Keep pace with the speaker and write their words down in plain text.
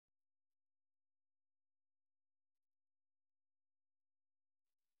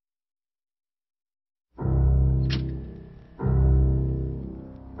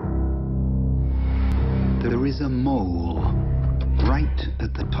is a mole right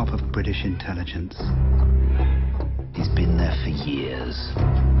at the top of British intelligence. He's been there for years.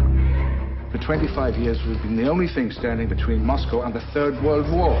 For 25 years, we've been the only thing standing between Moscow and the Third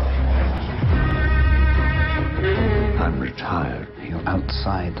World War. I'm retired. You're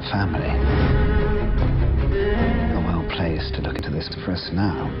outside the family. You're well placed to look into this for us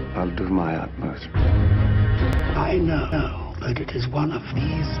now. I'll do my utmost. I know that it is one of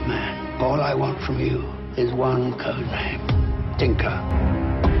these men. All I want from you is one code name. Tinker.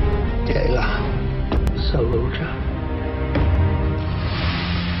 Jailer. Soldier.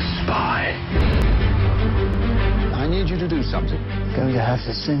 Spy. I need you to do something. I'm going to have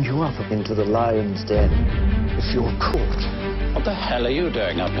to send you up into the lion's den. If you're caught, What the hell are you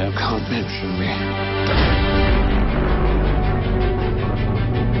doing up here? Can't mention me.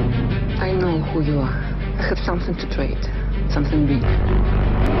 I know who you are. I have something to trade. Something big.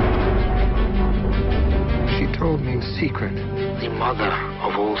 she told me a secret. The mother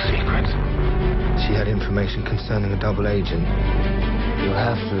of all secrets. She had information concerning a double agent. You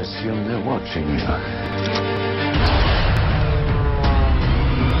have to assume they're watching you.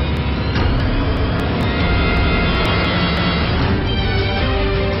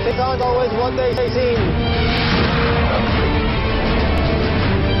 Things aren't always what they seem.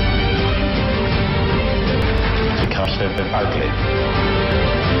 Become so ugly.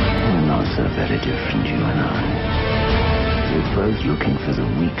 We're not so very different, you and I. We're both looking for the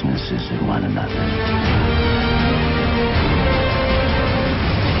weaknesses in one another.